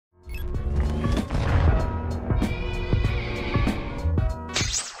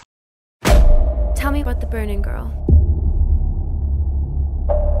me about the burning girl.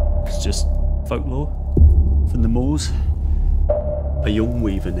 It's just folklore from the moors. A young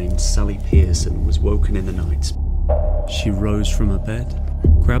weaver named Sally Pearson was woken in the night. She rose from her bed,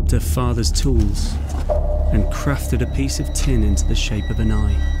 grabbed her father's tools, and crafted a piece of tin into the shape of an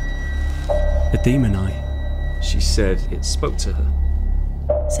eye. A demon eye. She said it spoke to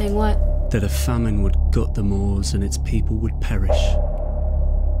her. Saying what? That a famine would gut the moors and its people would perish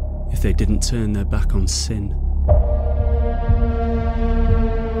if they didn't turn their back on sin.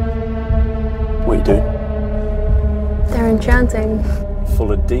 What are you doing? They're enchanting.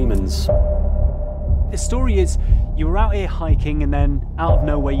 Full of demons. The story is, you were out here hiking and then, out of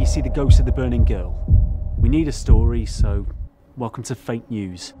nowhere, you see the ghost of the burning girl. We need a story, so welcome to Fake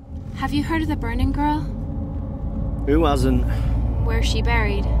News. Have you heard of the burning girl? Who hasn't? Where's she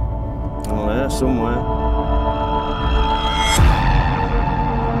buried? Oh, there, somewhere.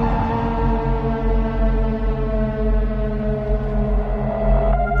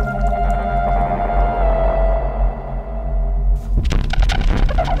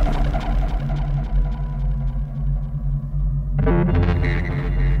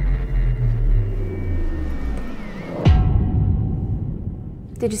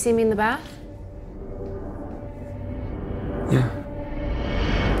 Did you see me in the bath? Yeah.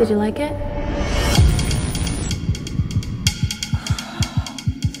 Did you like it?